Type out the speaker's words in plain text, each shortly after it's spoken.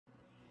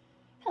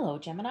Hello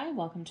Gemini,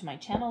 welcome to my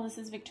channel. This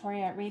is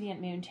Victoria at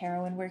Radiant Moon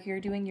Tarot, and we're here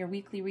doing your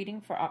weekly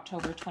reading for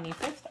October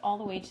 25th all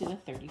the way to the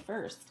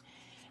 31st.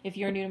 If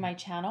you're new to my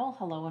channel,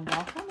 hello and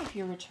welcome. If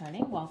you're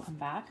returning, welcome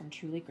back. I'm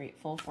truly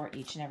grateful for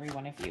each and every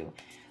one of you.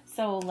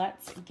 So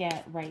let's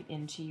get right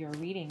into your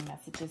reading.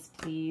 Messages,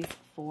 please,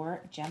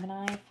 for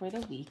Gemini for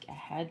the week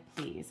ahead,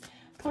 please.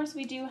 Of course,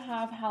 we do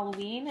have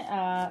Halloween,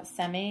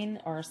 Samhain,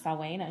 or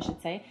Samhain, I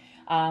should say,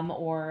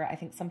 or I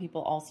think some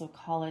people also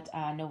call it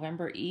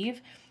November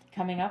Eve,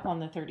 coming up on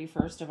the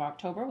 31st of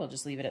October. We'll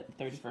just leave it at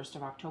the 31st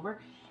of October.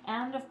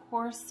 And of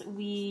course,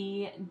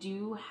 we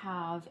do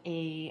have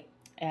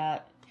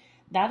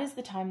that is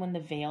the time when the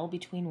veil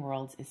between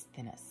worlds is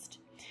thinnest.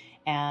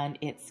 And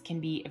it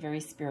can be a very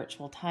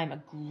spiritual time,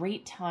 a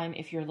great time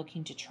if you're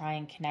looking to try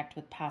and connect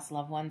with past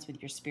loved ones,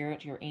 with your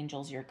spirit, your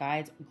angels, your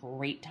guides.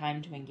 Great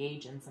time to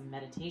engage in some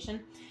meditation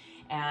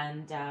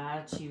and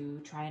to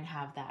try and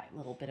have that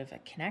little bit of a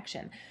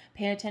connection.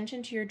 Pay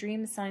attention to your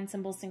dreams, signs,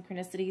 symbols,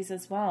 synchronicities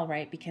as well,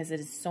 right? Because it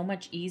is so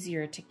much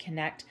easier to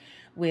connect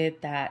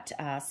with that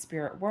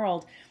spirit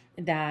world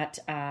that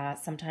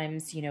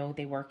sometimes, you know,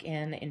 they work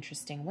in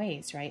interesting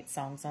ways, right?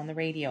 Songs on the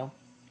radio,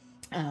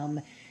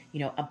 you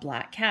know, a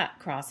black cat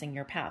crossing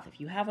your path.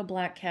 If you have a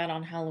black cat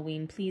on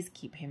Halloween, please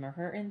keep him or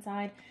her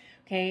inside.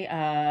 Okay,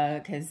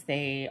 because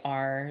they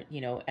are,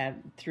 you know,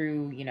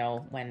 through, you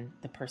know, when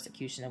the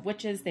persecution of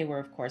witches, they were,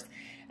 of course,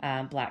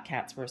 black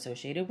cats were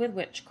associated with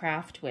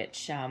witchcraft,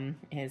 which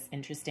is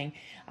interesting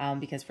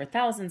because for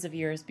thousands of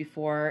years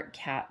before,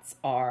 cats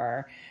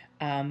are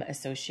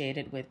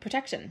associated with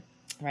protection,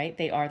 right?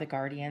 They are the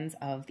guardians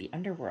of the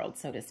underworld,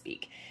 so to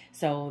speak.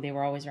 So they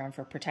were always around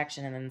for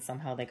protection, and then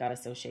somehow they got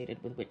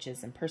associated with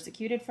witches and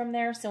persecuted from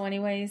there. So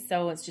anyways,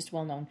 so it's just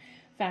well-known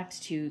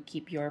fact to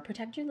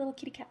protect your little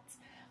kitty cats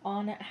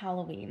on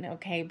Halloween,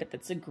 okay? But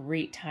that's a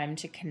great time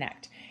to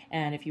connect.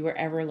 And if you were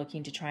ever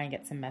looking to try and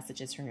get some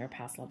messages from your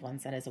past loved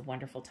ones, that is a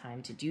wonderful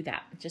time to do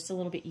that. Just a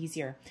little bit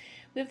easier.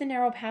 We have the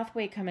narrow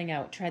pathway coming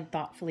out. Tread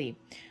thoughtfully.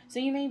 So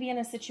you may be in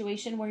a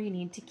situation where you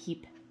need to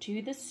keep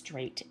to the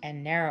straight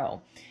and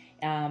narrow.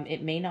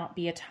 It may not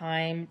be a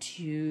time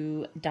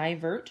to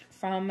divert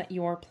from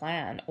your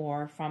plan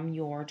or from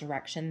your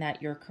direction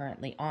that you're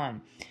currently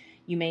on.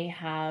 You may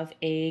have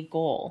a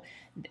goal.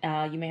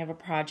 You may have a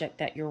project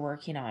that you're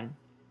working on.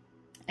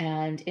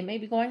 And it may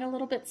be going a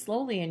little bit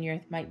slowly, and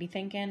you might be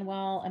thinking,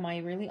 well, am I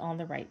really on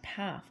the right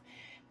path?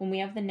 When we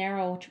have the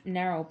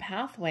narrow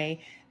pathway,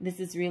 this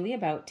is really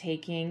about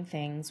taking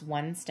things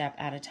one step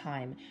at a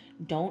time.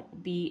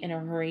 Don't be in a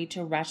hurry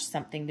to rush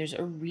something. There's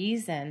a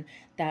reason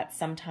that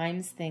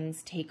sometimes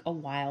things take a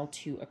while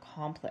to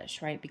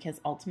accomplish, right?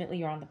 Because ultimately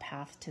you're on the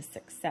path to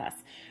success,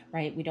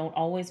 right? We don't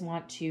always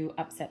want to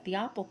upset the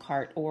apple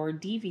cart or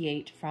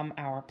deviate from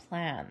our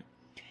plan.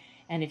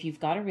 And if you've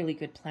got a really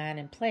good plan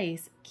in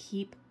place,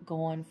 keep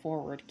going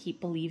forward.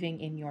 Keep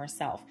believing in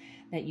yourself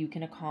that you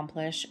can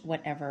accomplish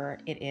whatever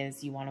it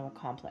is you want to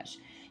accomplish.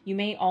 You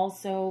may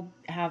also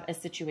have a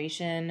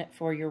situation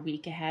for your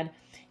week ahead.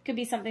 It could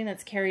be something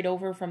that's carried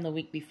over from the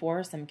week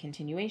before, some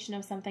continuation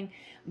of something,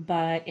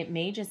 but it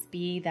may just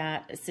be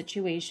that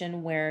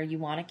situation where you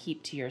want to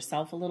keep to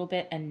yourself a little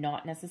bit and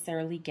not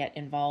necessarily get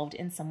involved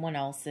in someone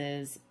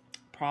else's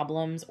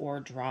problems or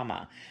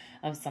drama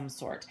of some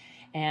sort.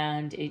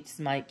 And it's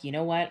like, you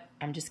know what?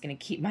 I'm just going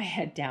to keep my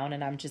head down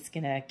and I'm just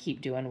going to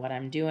keep doing what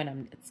I'm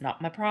doing. It's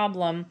not my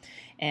problem,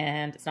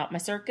 and it's not my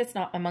circus,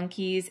 not my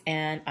monkeys,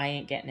 and I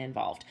ain't getting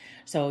involved.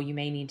 So you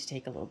may need to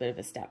take a little bit of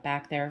a step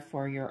back there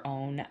for your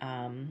own,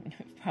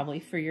 probably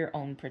for your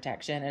own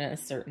protection in a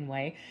certain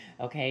way.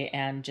 Okay.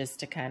 And just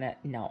to kind of,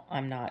 no,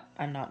 I'm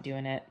not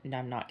doing it, and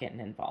I'm not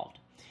getting involved.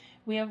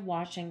 We have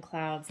watching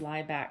clouds,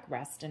 lie back,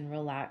 rest, and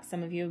relax.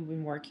 Some of you have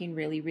been working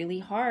really, really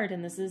hard,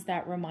 and this is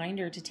that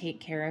reminder to take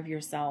care of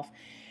yourself.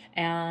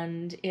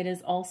 And it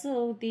is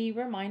also the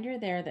reminder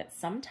there that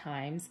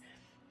sometimes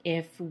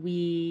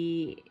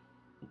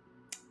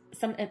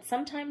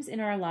sometimes in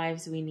our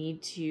lives we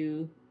need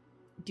to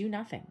do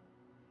nothing.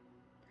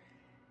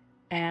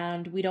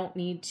 And we don't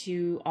need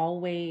to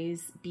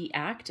always be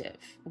active.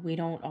 We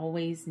don't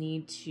always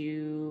need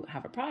to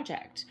have a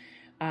project.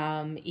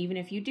 Even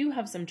if you do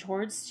have some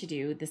chores to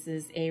do, this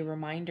is a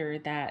reminder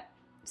that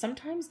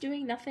sometimes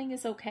doing nothing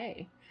is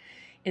okay.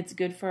 It's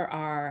good for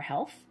our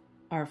health,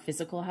 our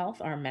physical health,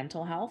 our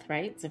mental health,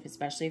 right? So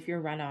especially if you're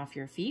run off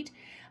your feet.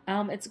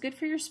 It's good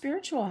for your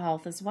spiritual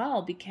health as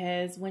well,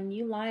 because when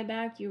you lie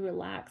back, you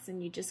relax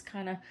and you just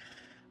kind of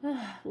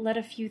let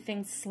a few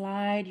things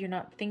slide. You're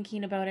not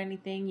thinking about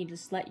anything. You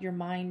just let your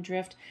mind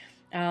drift.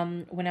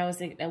 When I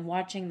was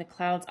watching the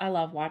clouds, I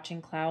love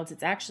watching clouds.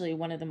 It's actually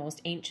one of the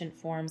most ancient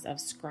forms of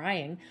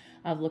scrying,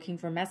 of looking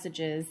for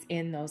messages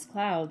in those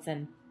clouds.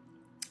 And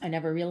I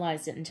never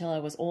realized it until I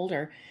was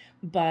older.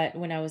 But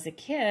when I was a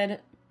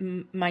kid,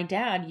 my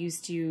dad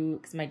used to,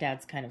 because my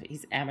dad's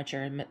he's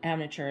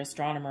amateur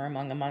astronomer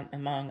among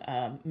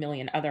a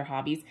million other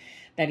hobbies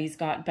that he's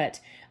got.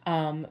 But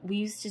we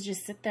used to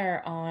just sit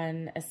there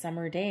on a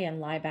summer day and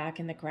lie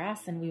back in the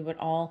grass, and we would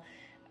all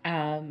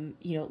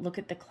you know, look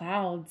at the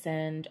clouds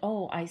and,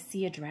 oh, I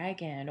see a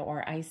dragon,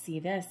 or I see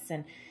this.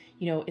 And,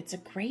 you know, it's a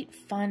great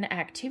fun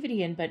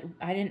activity. But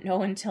I didn't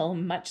know until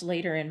much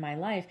later in my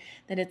life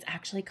that it's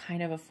actually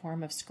kind of a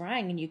form of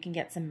scrying, and you can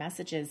get some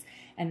messages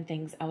and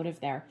things out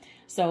of there.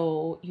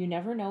 So you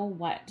never know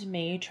what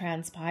may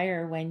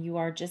transpire when you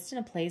are just in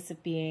a place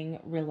of being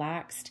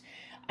relaxed,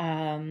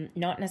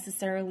 not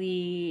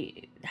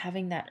necessarily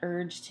having that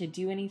urge to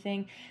do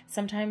anything.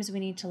 Sometimes we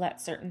need to let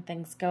certain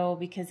things go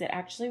because it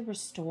actually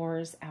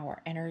restores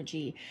our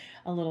energy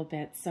a little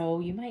bit.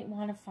 So you might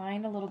want to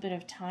find a little bit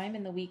of time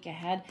in the week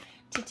ahead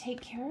to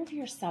take care of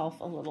yourself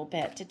a little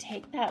bit, to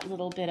take that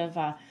little bit of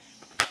a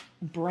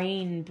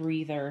brain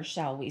breather,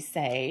 shall we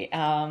say,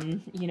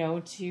 you know,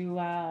 to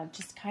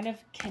just kind of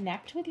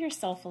connect with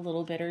yourself a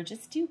little bit, or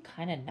just do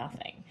kind of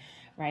nothing.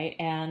 Right?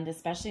 And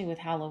especially with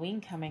Halloween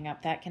coming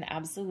up, that can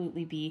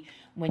absolutely be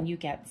when you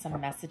get some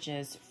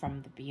messages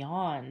from the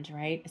beyond,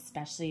 right?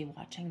 Especially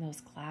watching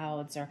those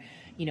clouds, or,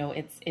 you know,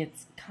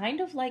 it's kind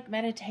of like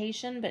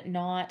meditation, but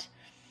not,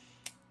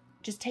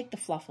 just take the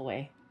fluff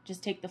away.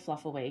 Just take the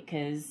fluff away,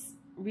 because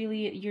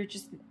really you're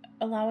just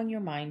allowing your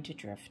mind to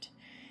drift.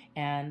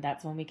 And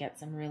that's when we get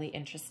some really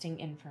interesting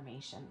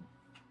information.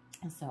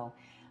 So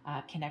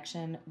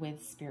connection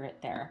with spirit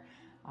there.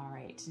 All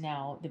right,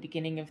 now the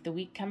beginning of the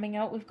week coming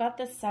out, we've got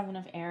the Seven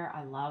of Air.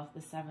 I love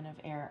the Seven of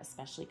Air,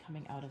 especially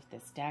coming out of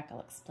this deck. I'll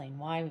explain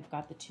why. We've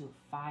got the Two of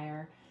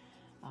Fire.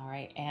 All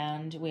right,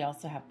 and we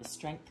also have the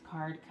Strength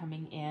card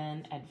coming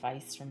in,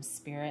 advice from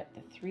Spirit,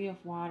 the Three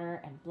of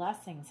Water, and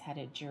blessings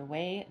headed your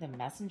way, the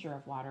Messenger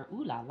of Water.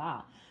 Ooh la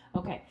la.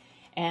 Okay,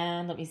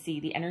 and let me see,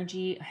 the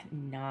energy,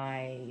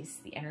 nice.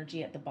 The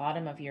energy at the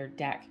bottom of your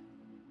deck.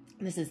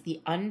 This is the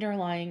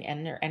underlying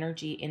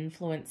energy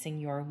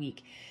influencing your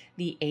week.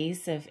 The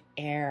Ace of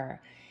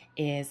Air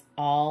is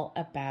all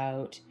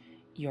about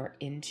your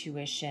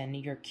intuition,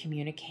 your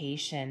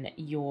communication,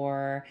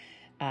 your,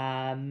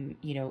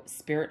 you know,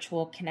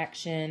 spiritual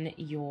connection,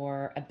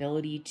 your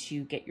ability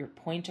to get your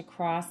point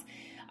across,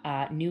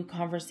 new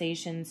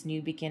conversations,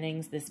 new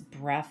beginnings, this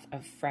breath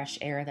of fresh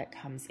air that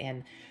comes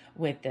in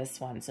with this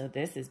one. So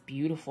this is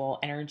beautiful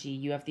energy.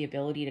 You have the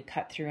ability to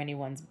cut through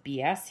anyone's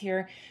BS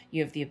here.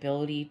 You have the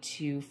ability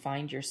to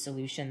find your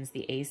solutions.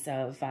 The Ace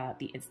of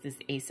it's this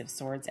Ace of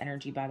Swords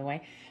energy, by the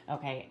way.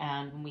 Okay,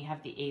 and when we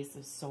have the Ace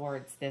of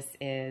Swords, this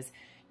is,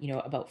 you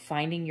know, about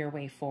finding your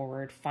way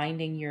forward,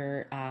 finding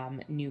your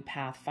new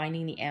path,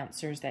 finding the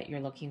answers that you're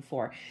looking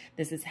for.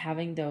 This is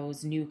having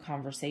those new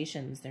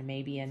conversations. There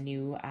may be a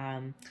new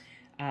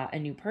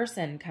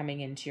person coming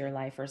into your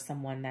life, or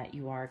someone that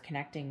you are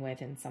connecting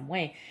with in some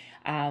way,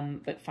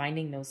 but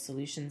finding those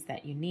solutions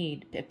that you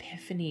need.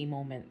 Epiphany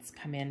moments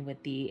come in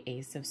with the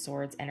Ace of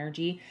Swords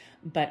energy,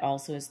 but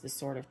also as the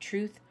Sword of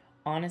Truth,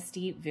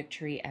 honesty,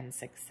 victory, and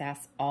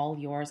success, all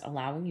yours,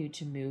 allowing you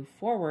to move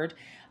forward.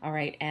 All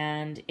right,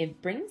 and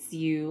it brings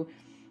you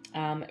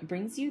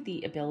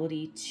the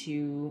ability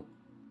to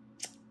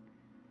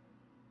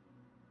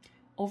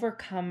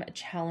overcome a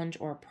challenge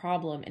or a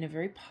problem in a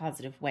very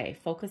positive way.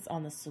 Focus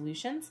on the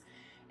solutions,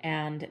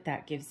 and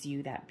that gives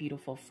you that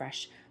beautiful,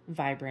 fresh,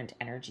 vibrant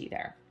energy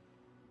there.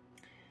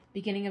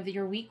 Beginning of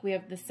your week, we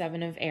have the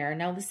Seven of Air.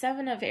 Now, the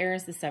Seven of Air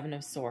is the Seven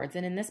of Swords,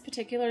 and in this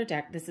particular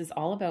deck, this is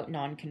all about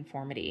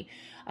nonconformity,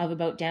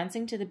 about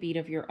dancing to the beat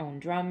of your own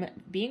drum,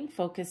 being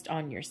focused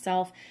on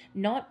yourself,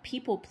 not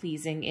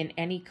people-pleasing in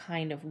any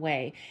kind of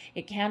way.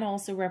 It can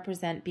also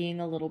represent being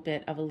a little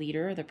bit of a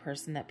leader, the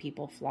person that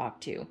people flock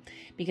to,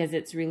 because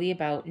it's really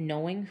about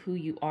knowing who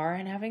you are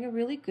and having a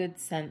really good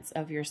sense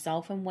of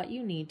yourself and what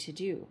you need to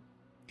do.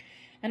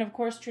 And of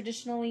course,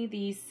 traditionally,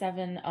 the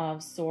Seven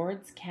of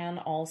Swords can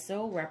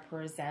also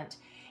represent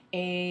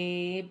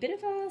a bit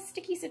of a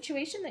sticky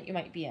situation that you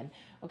might be in.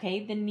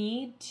 Okay, the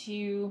need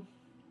to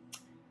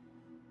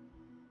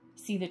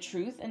see the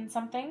truth in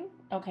something,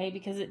 okay,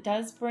 because it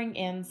does bring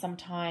in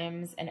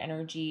sometimes an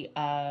energy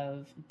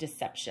of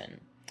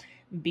deception,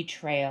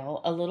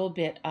 betrayal, a little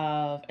bit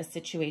of a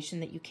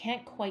situation that you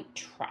can't quite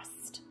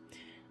trust.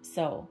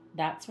 So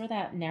that's where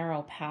that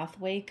narrow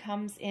pathway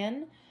comes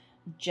in.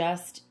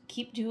 Just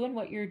keep doing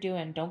what you're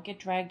doing. Don't get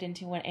dragged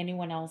into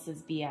anyone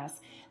else's BS.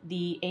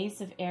 The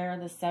Ace of Air,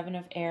 the Seven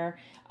of Air,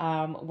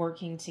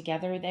 working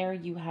together there,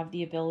 you have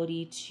the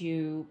ability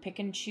to pick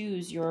and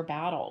choose your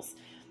battles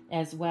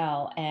as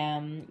well.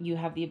 And you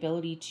have the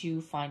ability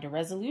to find a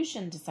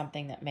resolution to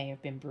something that may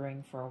have been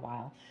brewing for a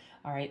while.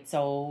 All right,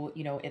 so,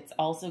 you know, it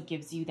also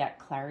gives you that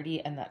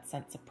clarity and that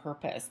sense of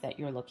purpose that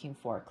you're looking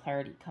for.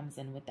 Clarity comes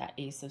in with that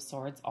Ace of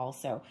Swords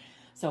also.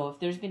 So if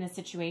there's been a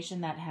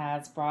situation that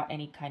has brought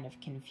any kind of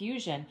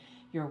confusion,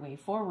 your way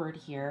forward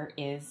here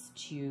is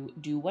to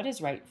do what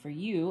is right for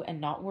you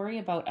and not worry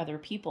about other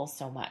people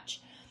so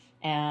much.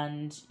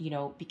 And, you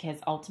know, because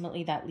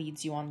ultimately that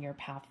leads you on your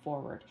path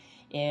forward.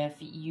 If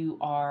you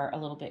are a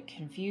little bit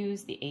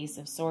confused, the Ace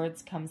of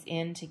Swords comes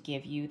in to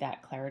give you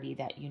that clarity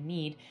that you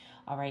need.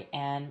 All right,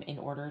 and in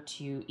order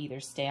to either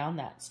stay on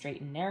that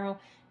straight and narrow,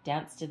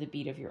 dance to the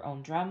beat of your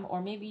own drum,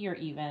 or maybe you're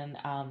even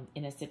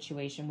in a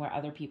situation where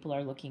other people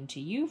are looking to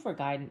you for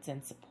guidance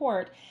and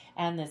support,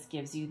 and this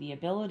gives you the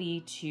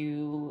ability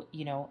to,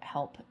 you know,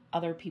 help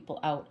other people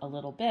out a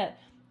little bit,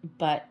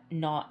 but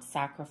not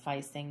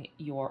sacrificing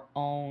your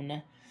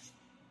own,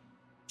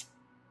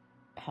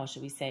 how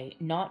should we say,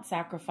 not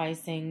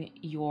sacrificing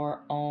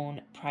your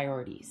own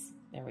priorities.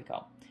 There we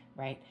go,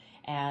 right?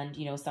 And,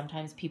 you know,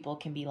 sometimes people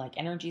can be like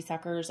energy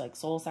suckers, like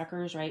soul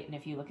suckers, right? And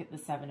if you look at the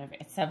seven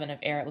of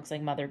air, it looks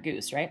like Mother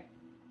Goose, right?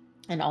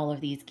 And all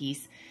of these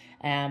geese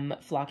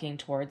flocking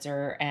towards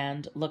her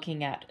and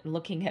looking at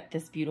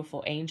this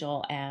beautiful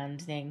angel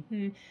and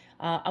saying,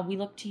 we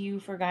look to you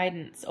for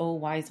guidance, oh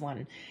wise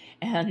one.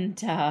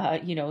 And,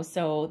 you know,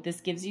 so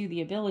this gives you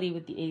the ability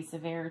with the Ace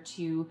of Air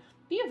to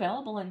be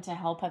available and to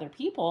help other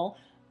people,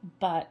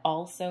 but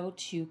also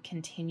to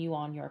continue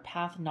on your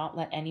path, not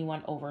let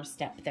anyone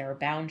overstep their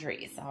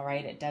boundaries. All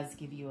right. It does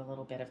give you a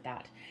little bit of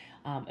that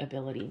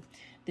ability.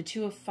 The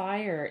Two of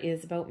Fire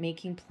is about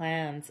making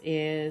plans,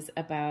 is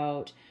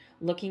about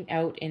looking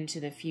out into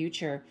the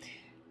future,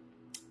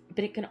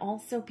 but it can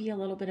also be a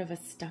little bit of a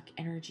stuck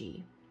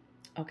energy.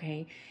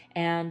 Okay.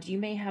 And you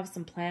may have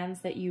some plans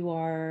that you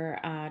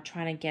are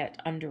trying to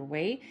get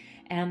underway.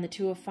 And the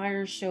Two of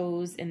Fire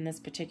shows in this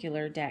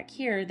particular deck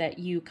here that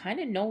you kind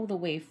of know the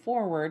way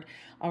forward.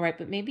 All right.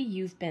 But maybe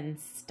you've been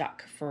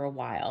stuck for a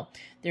while.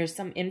 There's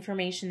some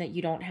information that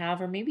you don't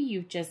have, or maybe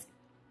you've just,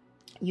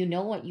 you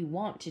know what you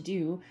want to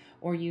do,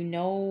 or you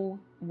know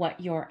what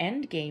your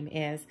end game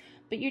is,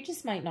 but you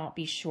just might not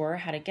be sure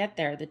how to get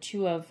there. The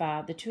Two of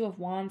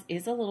Wands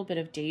is a little bit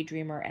of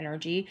daydreamer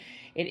energy.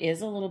 It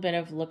is a little bit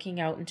of looking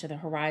out into the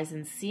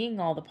horizon, seeing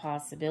all the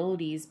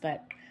possibilities,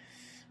 but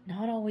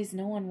not always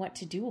knowing what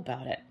to do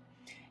about it.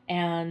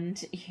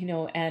 And, you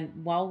know,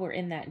 and while we're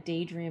in that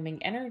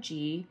daydreaming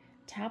energy,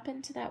 tap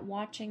into that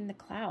watching the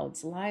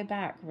clouds, lie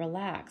back,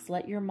 relax,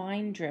 let your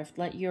mind drift,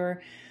 let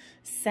your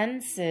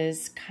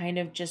senses kind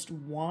of just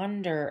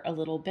wander a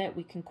little bit.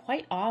 We can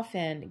quite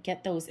often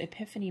get those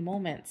epiphany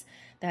moments,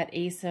 that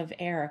Ace of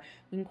Air.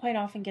 We can quite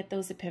often get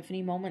those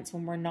epiphany moments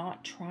when we're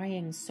not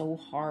trying so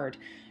hard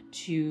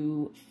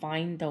to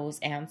find those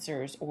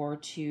answers or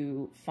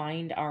to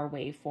find our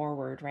way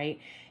forward, right?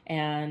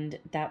 And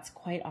that's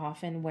quite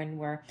often when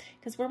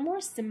because we're more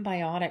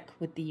symbiotic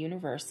with the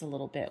universe a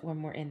little bit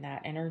when we're in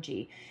that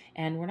energy,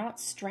 and we're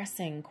not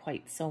stressing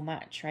quite so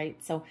much, right?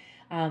 So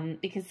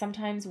because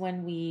sometimes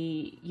when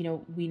we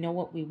know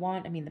what we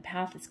want, I mean, the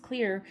path is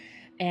clear,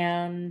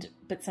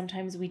 but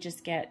sometimes we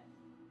just get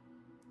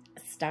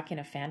stuck in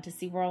a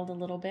fantasy world a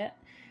little bit.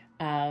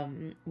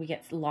 We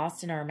get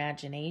lost in our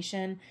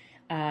imagination.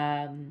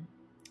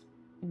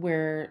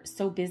 We're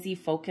so busy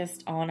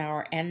focused on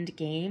our end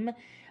game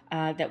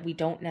that we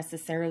don't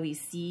necessarily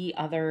see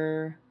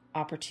other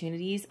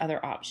opportunities,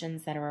 other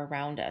options that are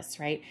around us,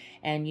 right?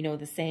 And you know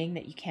the saying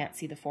that you can't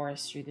see the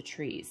forest through the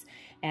trees.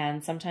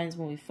 And sometimes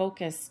when we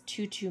focus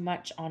too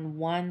much on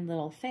one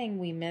little thing,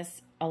 we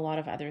miss a lot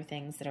of other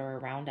things that are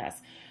around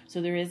us.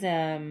 So there is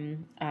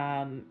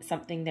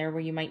something there where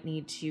you might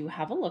need to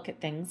have a look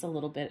at things a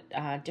little bit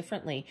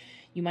differently.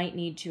 You might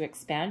need to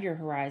expand your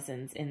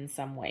horizons in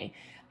some way.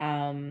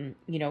 You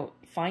know,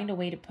 find a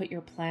way to put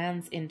your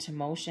plans into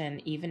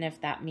motion, even if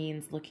that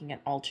means looking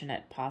at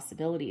alternate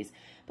possibilities.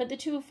 But the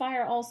Two of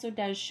Fire also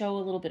does show a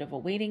little bit of a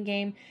waiting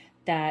game,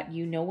 that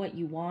you know what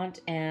you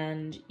want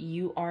and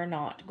you are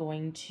not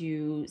going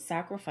to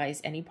sacrifice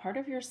any part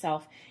of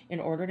yourself in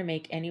order to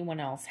make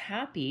anyone else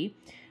happy,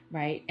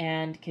 right?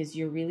 And because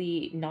you're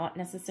really not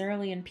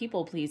necessarily in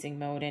people-pleasing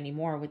mode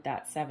anymore with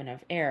that Seven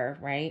of Air,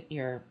 right?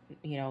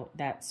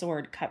 That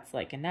sword cuts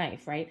like a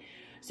knife, right?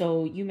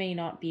 So you may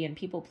not be in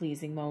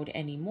people-pleasing mode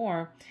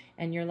anymore,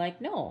 and you're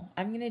like, no,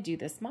 I'm going to do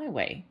this my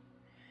way.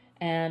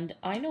 And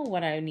I know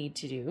what I need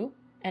to do,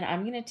 and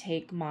I'm going to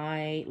take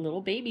my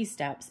little baby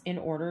steps in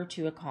order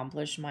to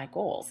accomplish my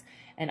goals.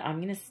 And I'm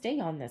going to stay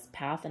on this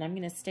path, and I'm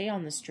going to stay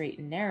on the straight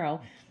and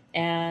narrow,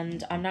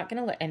 and I'm not going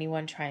to let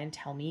anyone try and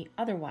tell me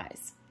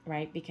otherwise,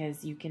 right?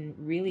 Because you can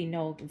really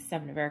know the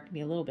Seven of Air can be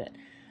a little bit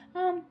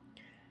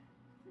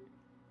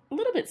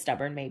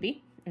stubborn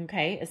maybe,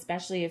 okay?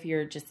 Especially if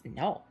you're just,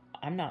 no,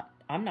 I'm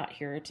not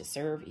here to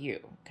serve you,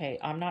 okay?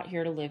 I'm not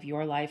here to live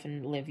your life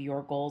and live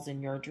your goals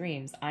and your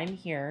dreams. I'm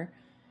here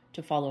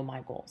to follow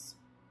my goals.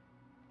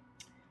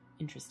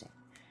 Interesting.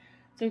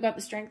 So we've got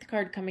the Strength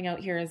card coming out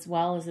here as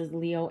well. This is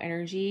Leo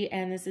energy,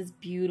 and this is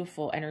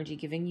beautiful energy,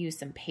 giving you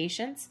some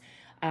patience,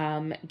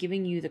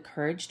 giving you the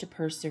courage to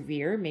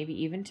persevere, maybe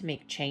even to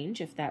make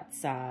change if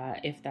that's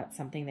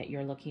something that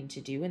you're looking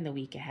to do in the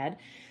week ahead.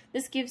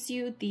 This gives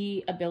you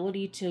the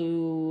ability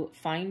to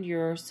find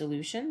your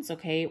solutions,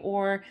 okay,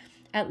 or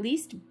at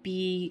least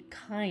be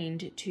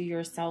kind to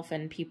yourself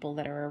and people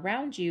that are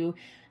around you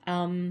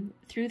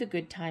through the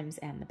good times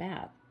and the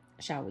bad,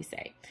 shall we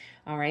say.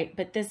 All right.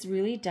 But this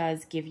really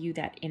does give you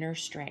that inner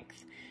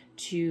strength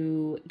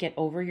to get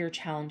over your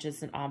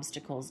challenges and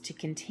obstacles, to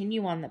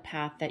continue on the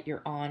path that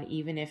you're on,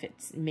 even if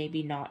it's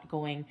maybe not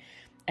going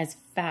as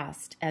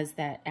fast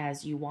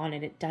as you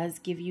wanted. It does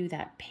give you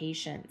that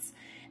patience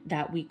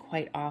that we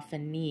quite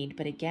often need.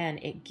 But again,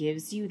 it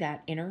gives you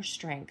that inner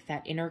strength,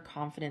 that inner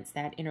confidence,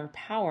 that inner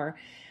power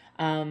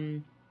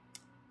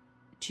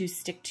to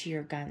stick to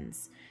your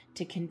guns,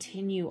 to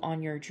continue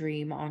on your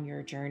dream, on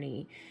your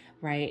journey,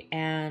 right?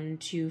 And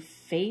to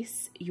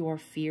face your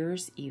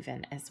fears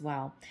even as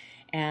well.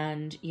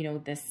 And, you know,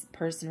 this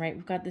person, right,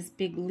 we've got this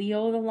big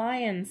Leo the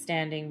lion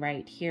standing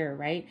right here,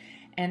 right?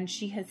 And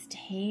she has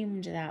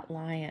tamed that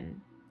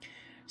lion.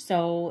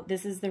 So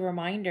this is the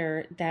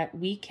reminder that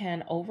we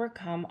can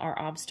overcome our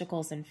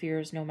obstacles and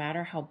fears, no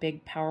matter how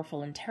big,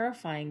 powerful, and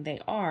terrifying they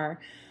are,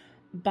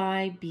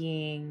 by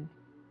being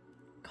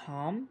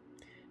calm,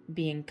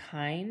 being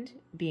kind,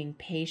 being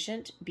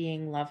patient,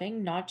 being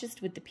loving, not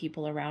just with the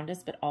people around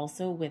us, but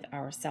also with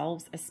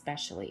ourselves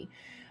especially.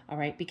 All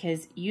right,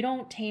 because you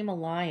don't tame a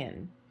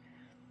lion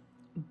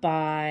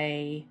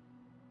by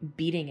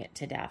beating it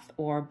to death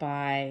or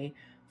by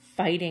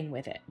fighting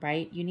with it,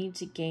 right? You need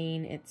to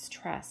gain its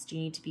trust. You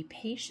need to be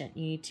patient.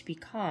 You need to be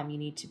calm. You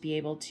need to be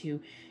able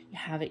to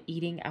have it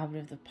eating out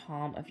of the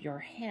palm of your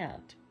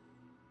hand.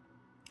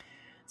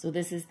 So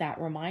this is that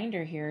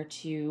reminder here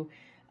to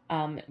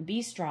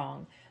be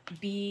strong,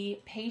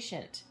 be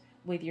patient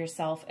with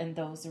yourself and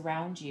those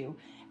around you,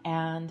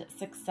 and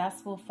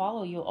success will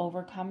follow. You'll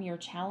overcome your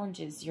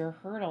challenges, your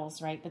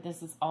hurdles, right? But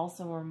this is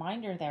also a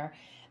reminder there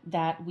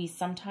that we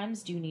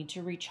sometimes do need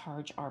to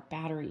recharge our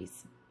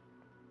batteries.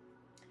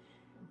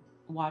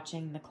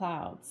 Watching the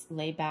clouds,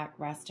 lay back,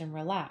 rest, and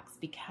relax,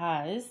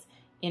 because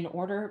in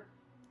order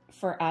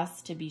for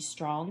us to be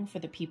strong for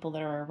the people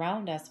that are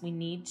around us, we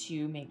need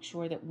to make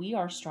sure that we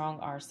are strong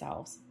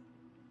ourselves.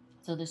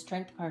 So the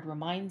Strength card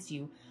reminds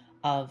you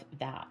of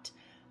that,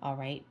 all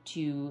right?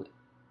 To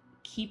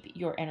keep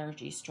your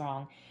energy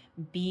strong,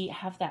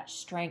 have that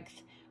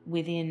strength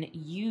within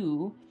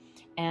you,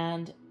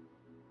 and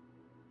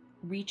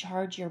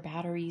recharge your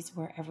batteries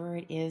wherever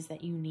it is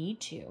that you need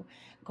to.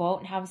 Go out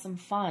and have some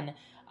fun.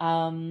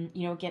 You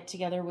know, get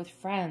together with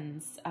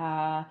friends.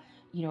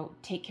 You know,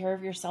 take care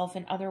of yourself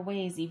in other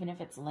ways, even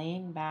if it's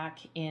laying back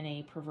in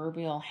a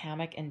proverbial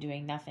hammock and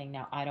doing nothing.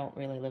 Now, I don't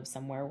really live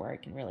somewhere where I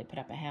can really put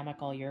up a hammock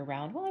all year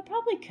round. Well, I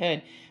probably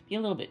could. Be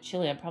a little bit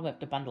chilly. I'd probably have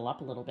to bundle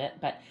up a little bit,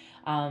 but,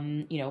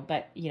 you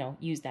know,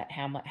 use that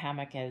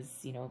hammock as,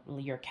 you know,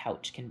 your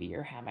couch can be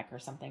your hammock or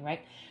something,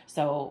 right?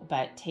 So,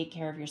 but take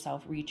care of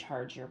yourself,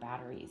 recharge your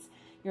batteries.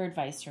 Your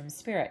advice from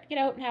Spirit: get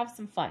out and have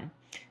some fun.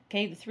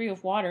 Okay, the Three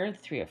of Water, the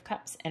Three of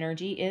Cups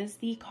energy is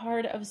the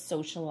card of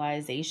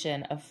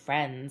socialization, of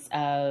friends,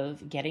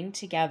 of getting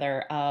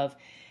together, of,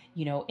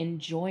 you know,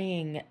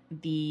 enjoying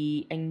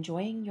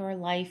your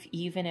life,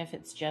 even if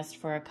it's just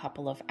for a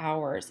couple of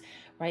hours,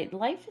 right?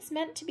 Life is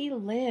meant to be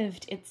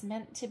lived. It's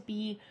meant to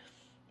be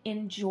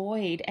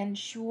enjoyed. And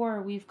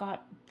sure, we've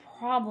got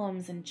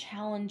problems and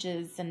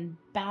challenges and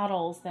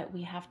battles that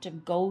we have to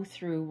go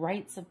through,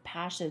 rites of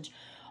passage,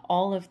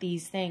 all of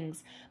these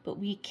things, but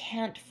we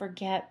can't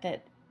forget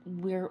that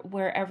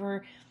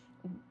wherever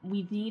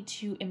we need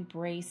to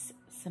embrace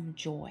some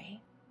joy.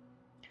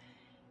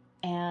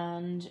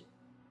 And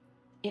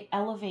it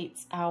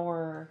elevates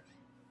our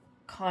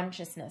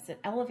consciousness. It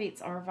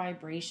elevates our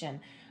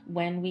vibration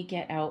when we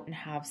get out and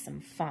have some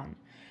fun.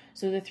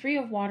 So the Three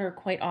of Water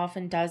quite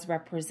often does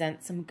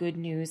represent some good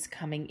news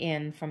coming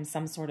in from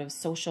some sort of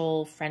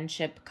social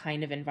friendship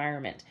kind of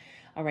environment.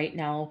 All right,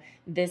 now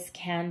this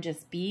can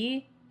just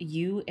be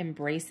you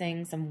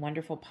embracing some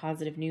wonderful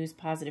positive news,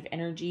 positive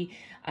energy.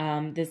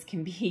 This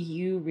can be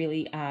you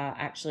really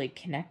actually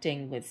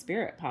connecting with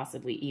Spirit,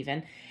 possibly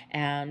even,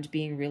 and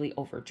being really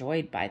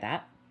overjoyed by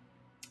that.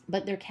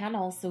 But there can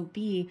also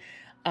be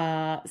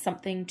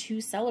something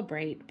to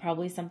celebrate,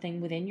 probably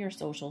something within your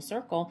social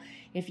circle.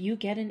 If you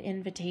get an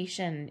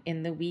invitation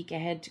in the week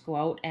ahead to go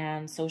out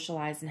and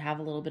socialize and have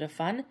a little bit of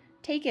fun,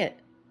 take it.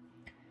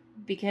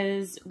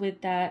 Because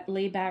with that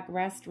lay back,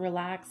 rest,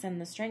 relax, and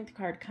the Strength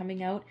card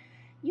coming out,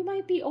 you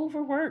might be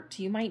overworked.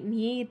 You might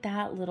need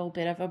that little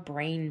bit of a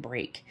brain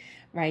break,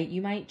 right?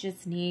 You might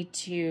just need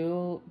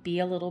to be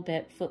a little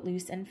bit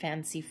footloose and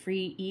fancy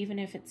free, even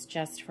if it's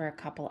just for a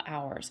couple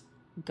hours.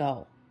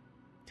 Go.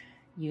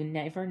 You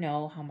never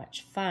know how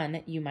much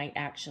fun you might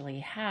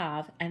actually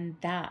have, and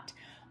that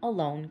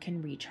alone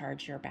can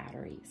recharge your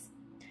batteries.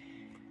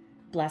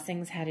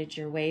 Blessings headed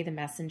your way, the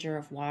Messenger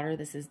of Water.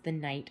 This is the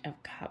Knight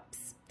of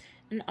Cups.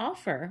 An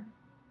offer,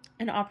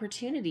 an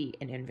opportunity,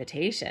 an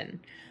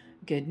invitation.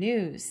 Good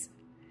news.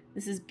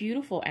 This is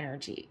beautiful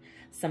energy.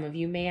 Some of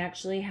you may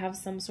actually have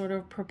some sort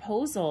of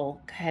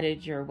proposal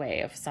headed your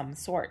way of some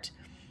sort.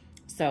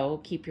 So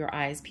keep your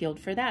eyes peeled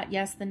for that.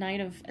 Yes, the Knight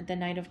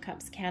of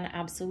Cups can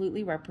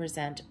absolutely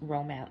represent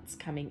romance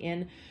coming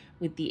in.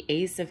 With the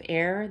Ace of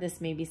Air, this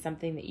may be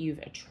something that you've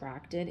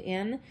attracted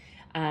in.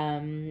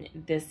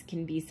 This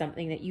can be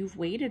something that you've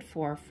waited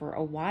for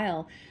a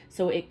while.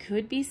 So it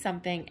could be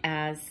something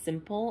as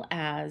simple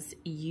as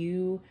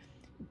you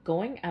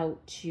going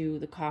out to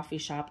the coffee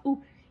shop,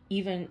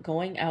 even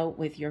going out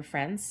with your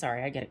friends.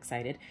 Sorry, I get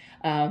excited.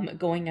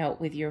 Going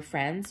out with your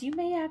friends, you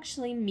may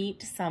actually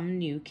meet some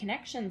new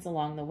connections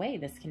along the way.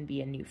 This can be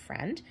a new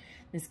friend.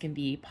 This can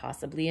be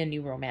possibly a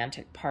new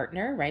romantic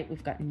partner, right?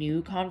 We've got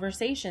new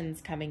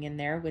conversations coming in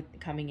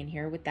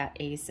here with that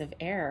Ace of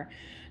Air.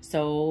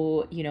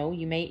 So, you know,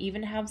 you may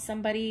even have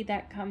somebody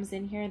that comes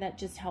in here that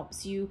just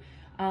helps you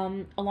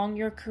along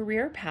your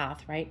career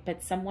path, right?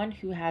 But someone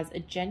who has a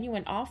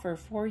genuine offer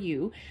for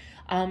you,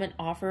 an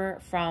offer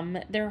from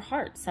their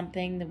heart,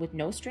 something with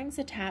no strings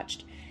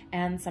attached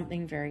and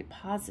something very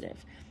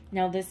positive.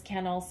 Now, this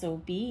can also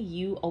be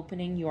you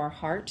opening your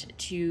heart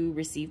to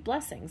receive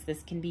blessings.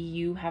 This can be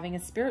you having a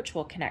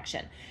spiritual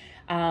connection,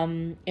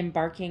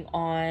 embarking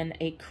on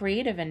a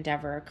creative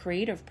endeavor, a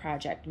creative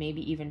project,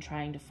 maybe even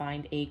trying to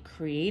find a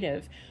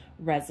creative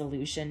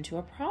resolution to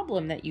a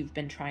problem that you've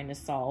been trying to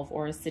solve,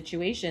 or a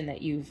situation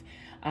that you've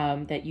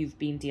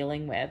been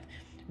dealing with.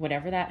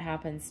 Whatever that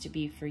happens to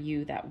be for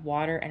you, that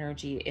water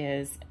energy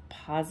is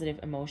positive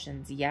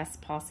emotions. Yes,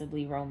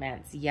 possibly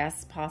romance.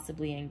 Yes,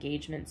 possibly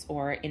engagements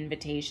or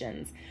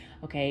invitations.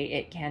 Okay,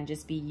 it can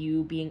just be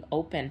you being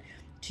open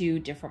to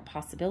different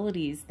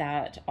possibilities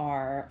that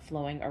are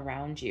flowing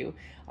around you.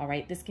 All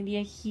right, this can be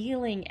a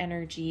healing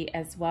energy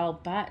as well,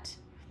 but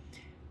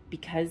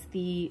because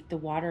the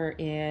water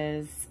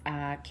is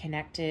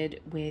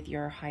connected with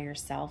your higher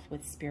self,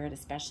 with spirit,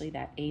 especially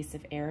that Ace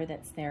of Air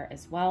that's there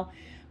as well.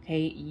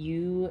 Okay,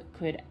 you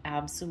could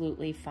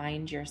absolutely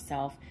find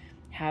yourself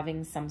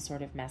having some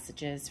sort of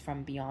messages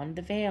from beyond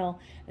the veil,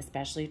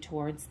 especially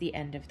towards the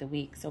end of the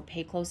week. So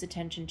pay close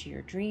attention to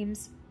your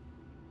dreams,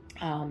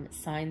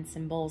 signs,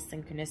 symbols,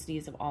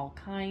 synchronicities of all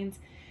kinds,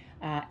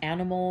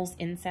 animals,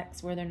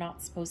 insects where they're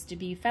not supposed to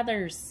be,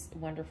 feathers,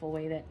 wonderful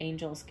way that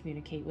angels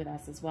communicate with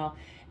us as well.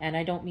 And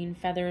I don't mean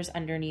feathers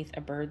underneath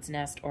a bird's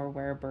nest or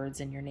where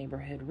birds in your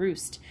neighborhood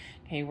roost.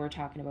 Okay, we're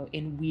talking about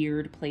in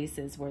weird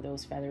places where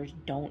those feathers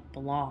don't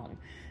belong.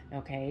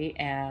 Okay,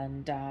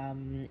 and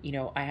you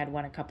know, I had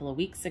one a couple of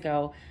weeks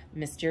ago.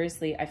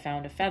 Mysteriously, I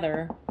found a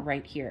feather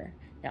right here.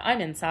 Now I'm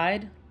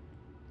inside.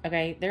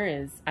 Okay,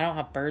 I don't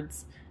have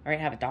birds. All right,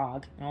 I have a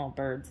dog. I don't have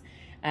birds.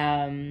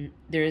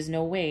 There is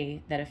no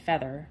way that a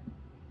feather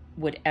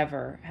would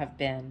ever have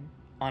been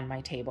on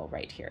my table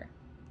right here,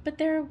 but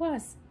there it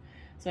was.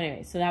 So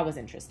anyway, so that was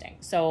interesting.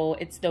 So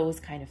it's those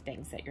kind of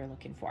things that you're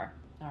looking for.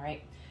 All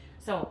right.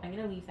 So I'm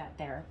going to leave that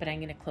there, but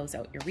I'm going to close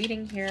out your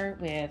reading here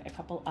with a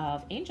couple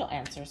of angel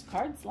answers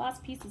cards,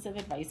 last pieces of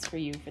advice for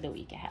you for the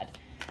week ahead.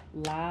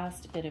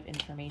 Last bit of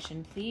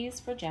information, please,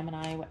 for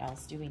Gemini. What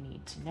else do we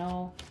need to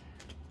know?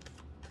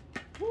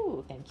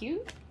 Ooh, thank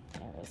you.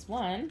 There is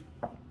one.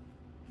 And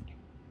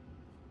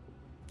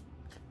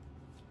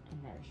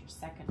there's your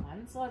second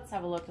one. So let's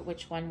have a look at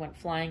which one went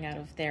flying out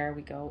of there.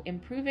 We go,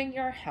 improving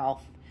your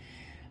health.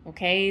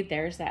 Okay,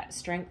 there's that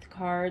strength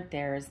card.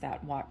 There's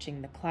that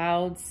watching the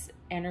clouds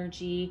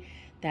energy,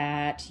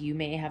 that you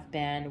may have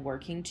been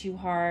working too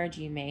hard.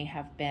 You may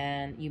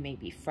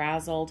be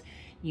frazzled.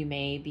 You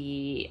may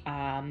be,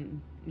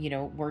 you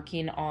know,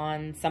 working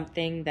on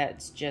something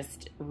that's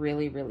just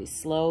really, really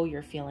slow.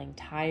 You're feeling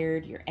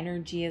tired. Your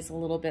energy is a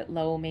little bit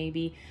low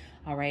maybe.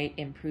 All right,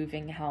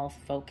 improving health,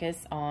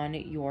 focus on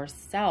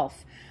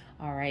yourself.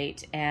 All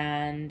right,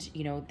 and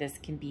you know, this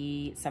can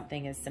be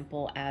something as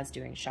simple as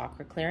doing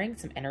chakra clearing,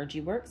 some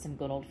energy work, some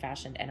good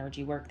old-fashioned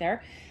energy work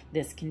there.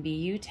 This can be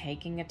you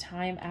taking a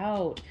time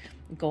out,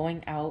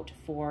 going out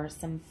for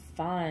some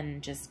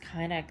fun, just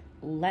kind of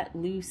let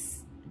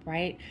loose,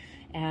 right?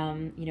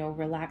 You know,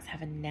 relax,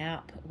 have a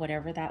nap,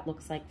 whatever that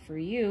looks like for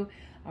you.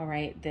 All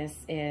right,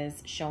 this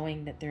is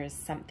showing that there is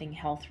something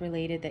health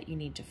related that you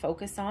need to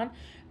focus on,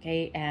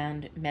 okay?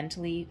 And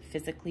mentally,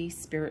 physically,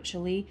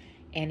 spiritually,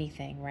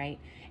 anything, right?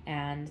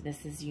 And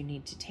this is, you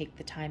need to take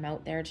the time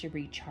out there to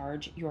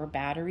recharge your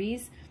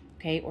batteries,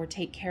 okay? Or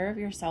take care of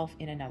yourself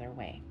in another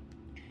way.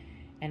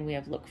 And we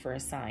have look for a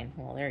sign.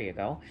 Well, there you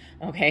go.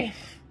 Okay.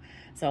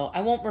 So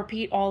I won't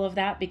repeat all of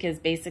that because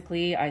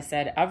basically I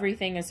said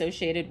everything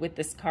associated with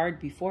this card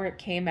before it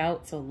came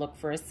out. So look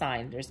for a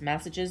sign. There's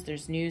messages,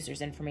 there's news,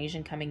 there's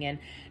information coming in.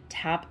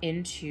 Tap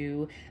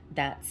into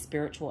that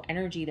spiritual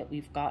energy that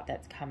we've got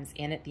that comes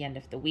in at the end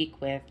of the week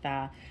with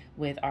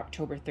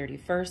October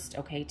 31st.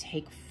 Okay,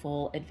 take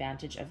full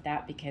advantage of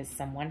that because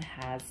someone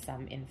has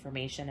some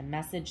information, a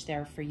message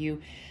there for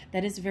you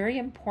that is very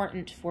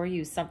important for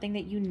you, something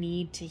that you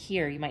need to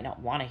hear. You might not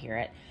want to hear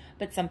it,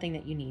 but something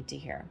that you need to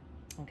hear.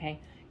 Okay,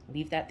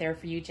 leave that there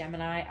for you,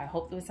 Gemini. I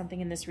hope there was something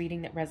in this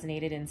reading that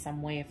resonated in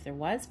some way. If there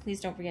was, please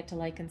don't forget to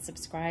like and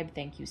subscribe.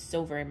 Thank you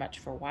so very much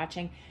for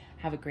watching.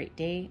 Have a great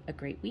day, a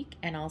great week,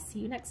 and I'll see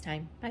you next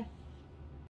time. Bye.